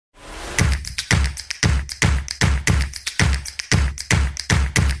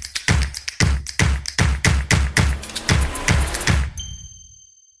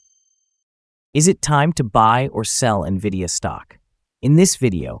Is it time to buy or sell NVIDIA stock? In this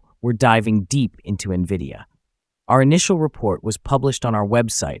video, we're diving deep into NVIDIA. Our initial report was published on our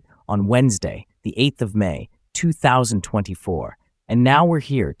website on Wednesday, the 8th of May, 2024, and now we're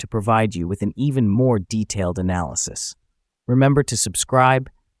here to provide you with an even more detailed analysis. Remember to subscribe,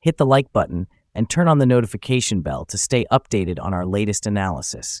 hit the like button, and turn on the notification bell to stay updated on our latest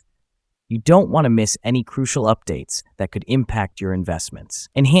analysis. You don't want to miss any crucial updates that could impact your investments.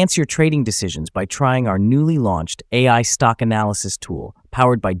 Enhance your trading decisions by trying our newly launched AI stock analysis tool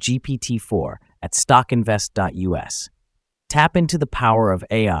powered by GPT-4 at StockInvest.us. Tap into the power of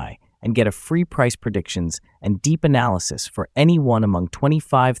AI and get a free price predictions and deep analysis for any one among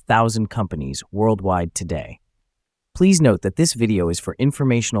 25,000 companies worldwide today. Please note that this video is for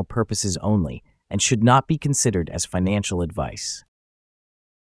informational purposes only and should not be considered as financial advice.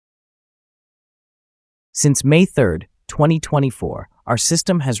 Since May 3, 2024, our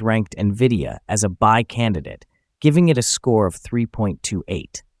system has ranked NVIDIA as a buy candidate, giving it a score of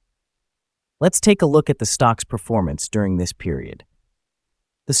 3.28. Let's take a look at the stock's performance during this period.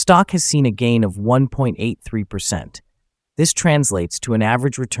 The stock has seen a gain of 1.83%. This translates to an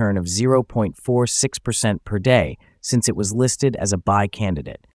average return of 0.46% per day since it was listed as a buy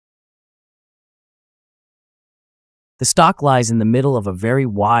candidate. The stock lies in the middle of a very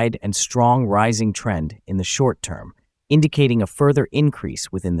wide and strong rising trend in the short term, indicating a further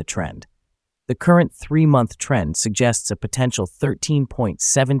increase within the trend. The current 3-month trend suggests a potential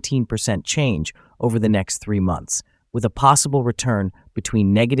 13.17% change over the next 3 months, with a possible return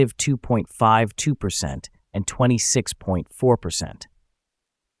between negative 2.52% and 26.4%.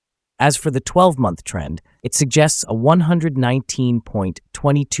 As for the 12-month trend, it suggests a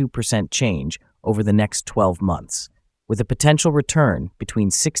 119.22% change over the next 12 months, with a potential return between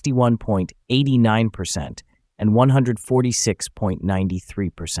 61.89% and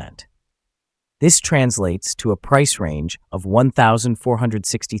 146.93%. This translates to a price range of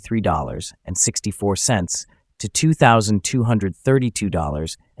 $1,463.64 to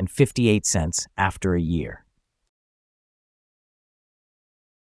 $2,232.58 after a year.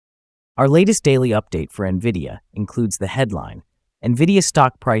 Our latest daily update for NVIDIA includes the headline: NVIDIA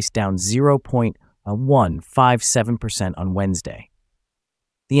stock price down 0.157% on Wednesday.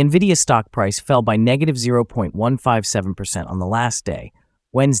 The NVIDIA stock price fell by negative 0.157% on the last day,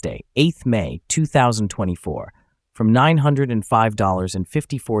 Wednesday, 8th May 2024, from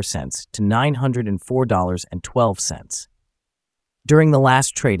 $905.54 to $904.12. During the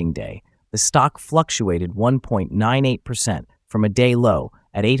last trading day, the stock fluctuated 1.98% from a day low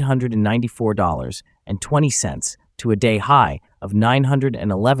at $894.20 to a day high of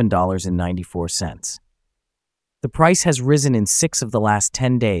 $911.94. The price has risen in 6 of the last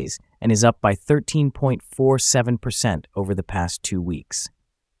 10 days and is up by 13.47% over the past 2 weeks.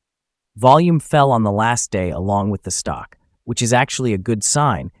 Volume fell on the last day along with the stock, which is actually a good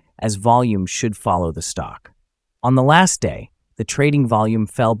sign, as volume should follow the stock. On the last day, the trading volume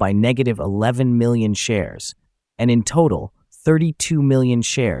fell by negative 11 million shares, and in total, 32 million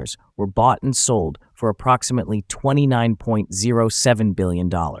shares were bought and sold for approximately $29.07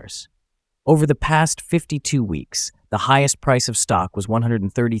 billion. Over the past 52 weeks, the highest price of stock was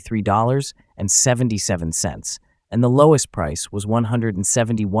 $133.77, and the lowest price was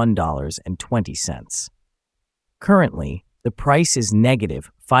 $171.20. Currently, the price is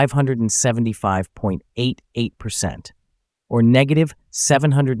negative 575.88%, or negative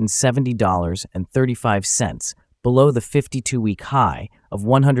 $770.35, below the 52-week high of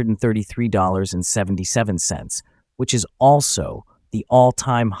 $133.77, which is also the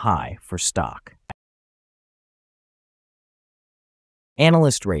all-time high for stock.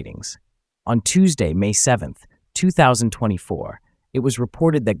 Analyst ratings. On Tuesday, May 7th, 2024, it was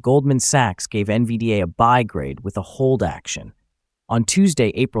reported that Goldman Sachs gave NVDA a buy grade with a hold action. On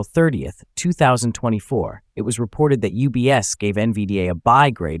Tuesday, April 30th, 2024, it was reported that UBS gave NVDA a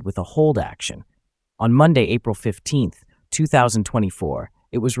buy grade with a hold action. On Monday, April 15th, 2024,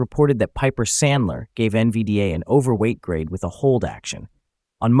 it was reported that Piper Sandler gave NVDA an overweight grade with a hold action.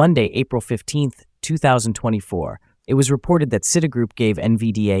 On Monday, April 15th, 2024, it was reported that Citigroup gave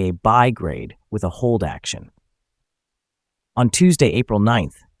NVDA a buy grade with a hold action. On Tuesday, April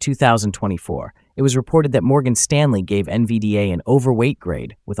 9th, 2024, it was reported that Morgan Stanley gave NVDA an overweight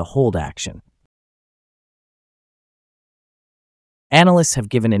grade with a hold action. Analysts have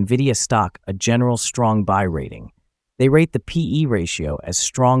given NVIDIA stock a general strong buy rating. They rate the PE ratio as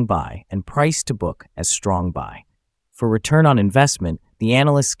strong buy and price to book as strong buy. For return on investment, the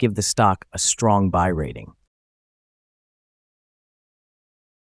analysts give the stock a strong buy rating.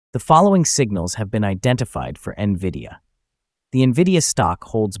 The following signals have been identified for NVIDIA. The NVIDIA stock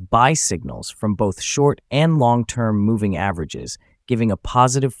holds buy signals from both short and long-term moving averages, giving a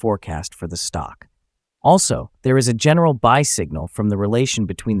positive forecast for the stock. Also, there is a general buy signal from the relation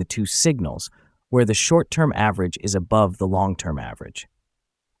between the two signals, where the short-term average is above the long-term average.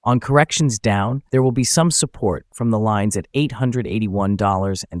 On corrections down, there will be some support from the lines at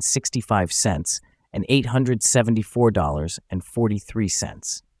 $881.65 and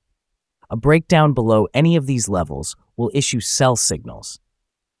 $874.43. A breakdown below any of these levels will issue sell signals.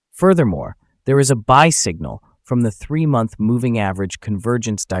 Furthermore, there is a buy signal from the 3-month moving average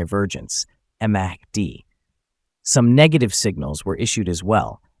convergence divergence, MACD. Some negative signals were issued as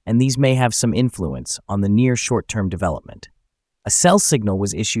well, and these may have some influence on the near short-term development. A sell signal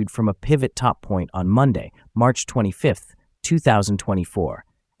was issued from a pivot top point on Monday, March 25, 2024,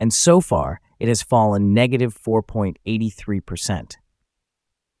 and so far it has fallen negative 4.83%.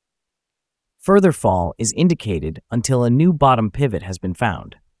 Further fall is indicated until a new bottom pivot has been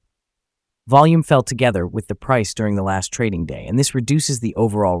found. Volume fell together with the price during the last trading day, and this reduces the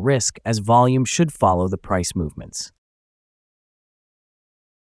overall risk as volume should follow the price movements.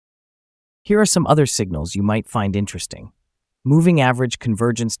 Here are some other signals you might find interesting. Moving average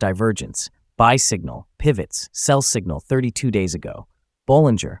convergence divergence, buy signal, pivots, sell signal 32 days ago.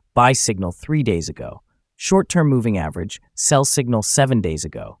 Bollinger, buy signal 3 days ago. Short-term moving average, sell signal 7 days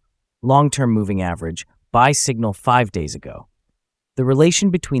ago. Long-term moving average, buy signal 5 days ago. The relation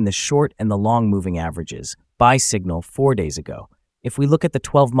between the short and the long moving averages, buy signal 4 days ago. If we look at the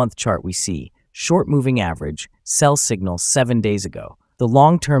 12-month chart, we see short moving average, sell signal 7 days ago. The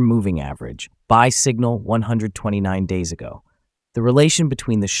long-term moving average, buy signal 129 days ago. The relation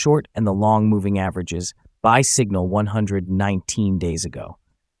between the short and the long moving averages, buy signal 119 days ago.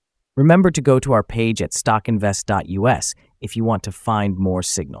 Remember to go to our page at StockInvest.us if you want to find more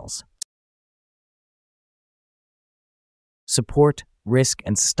signals. Support, risk,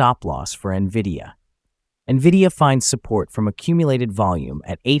 and stop loss for NVIDIA. NVIDIA finds support from accumulated volume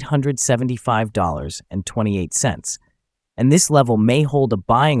at $875.28, and this level may hold a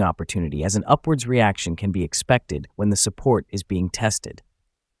buying opportunity as an upwards reaction can be expected when the support is being tested.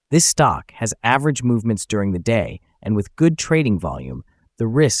 This stock has average movements during the day, and with good trading volume, the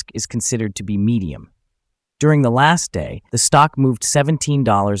risk is considered to be medium. During the last day, the stock moved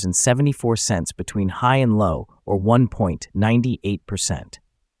 $17.74 between high and low, or 1.98%.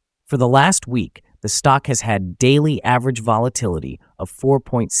 For the last week, the stock has had daily average volatility of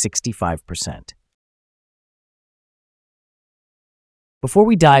 4.65%. Before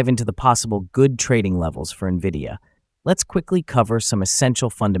we dive into the possible good trading levels for NVIDIA, let's quickly cover some essential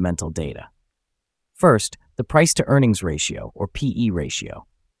fundamental data. First, the price-to-earnings ratio, or PE ratio.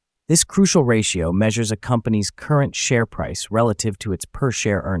 This crucial ratio measures a company's current share price relative to its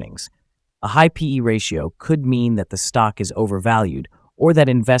per-share earnings. A high PE ratio could mean that the stock is overvalued or that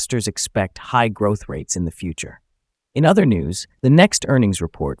investors expect high growth rates in the future. In other news, the next earnings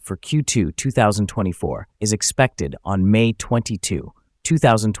report for Q2 2024 is expected on May 22,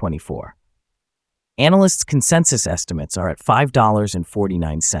 2024. Analysts' consensus estimates are at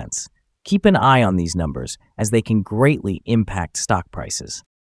 $5.49. Keep an eye on these numbers as they can greatly impact stock prices.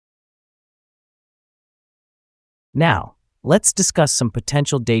 Now, let's discuss some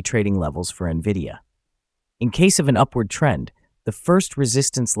potential day trading levels for NVIDIA. In case of an upward trend, the first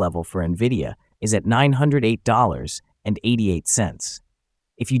resistance level for NVIDIA is at $908.88.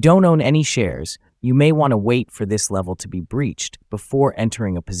 If you don't own any shares, you may want to wait for this level to be breached before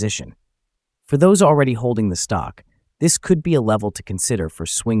entering a position. For those already holding the stock, this could be a level to consider for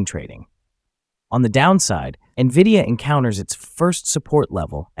swing trading. On the downside, NVIDIA encounters its first support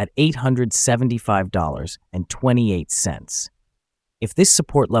level at $875.28. If this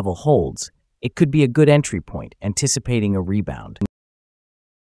support level holds, it could be a good entry point, anticipating a rebound.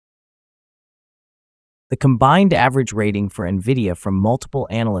 The combined average rating for NVIDIA from multiple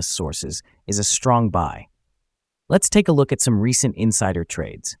analyst sources is a strong buy. Let's take a look at some recent insider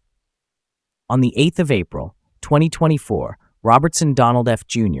trades. On the 8th of April, 2024, Robertson Donald F.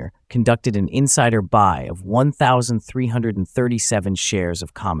 Jr. conducted an insider buy of 1,337 shares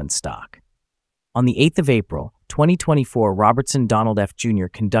of common stock. On the 8th of April, 2024, Robertson Donald F. Jr.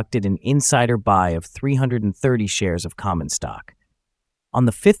 conducted an insider buy of 330 shares of common stock. On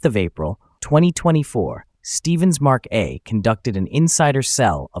the 5th of April, 2024, Stevens Mark A. conducted an insider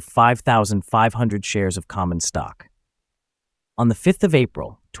sell of 5,500 shares of common stock. On the 5th of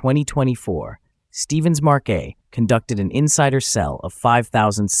April, 2024, Stevens Mark A. conducted an insider sell of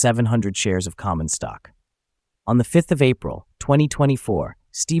 5,700 shares of common stock. On the 5th of April, 2024,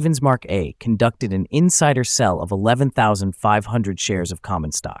 Stevens Mark A. conducted an insider sell of 11,500 shares of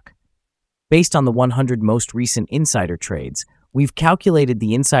common stock. Based on the 100 most recent insider trades, We've calculated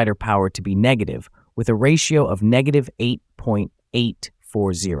the insider power to be negative with a ratio of negative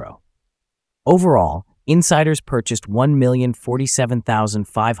 8.840. Overall, insiders purchased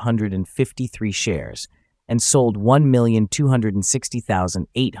 1,047,553 shares and sold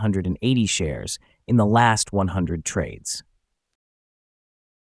 1,260,880 shares in the last 100 trades.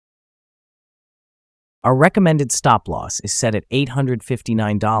 Our recommended stop loss is set at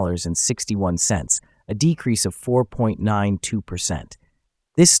 $859.61, a decrease of 4.92%.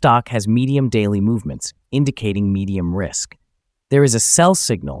 This stock has medium daily movements, indicating medium risk. There is a sell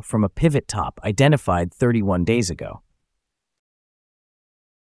signal from a pivot top identified 31 days ago.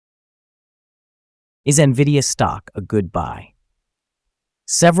 Is NVIDIA stock a good buy?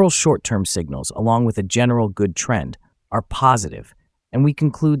 Several short-term signals, along with a general good trend, are positive, and we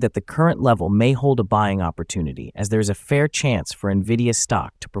conclude that the current level may hold a buying opportunity as there is a fair chance for NVIDIA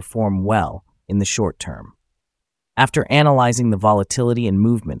stock to perform well in the short term. After analyzing the volatility and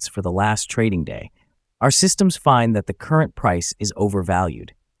movements for the last trading day, our systems find that the current price is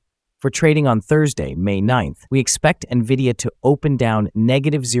overvalued. For trading on Thursday, May 9th, we expect NVIDIA to open down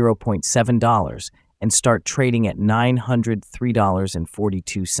negative $0.7 and start trading at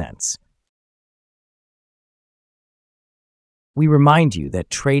 $903.42. We remind you that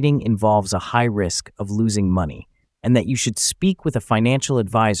trading involves a high risk of losing money and that you should speak with a financial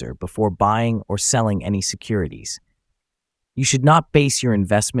advisor before buying or selling any securities. You should not base your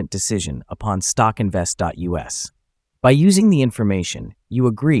investment decision upon StockInvest.us. By using the information, you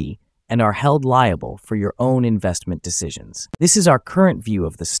agree and are held liable for your own investment decisions. This is our current view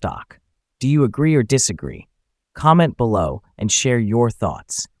of the stock. Do you agree or disagree? Comment below and share your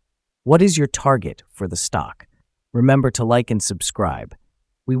thoughts. What is your target for the stock? Remember to like and subscribe.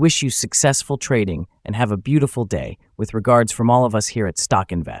 We wish you successful trading and have a beautiful day with regards from all of us here at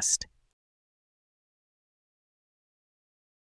Stock Invest.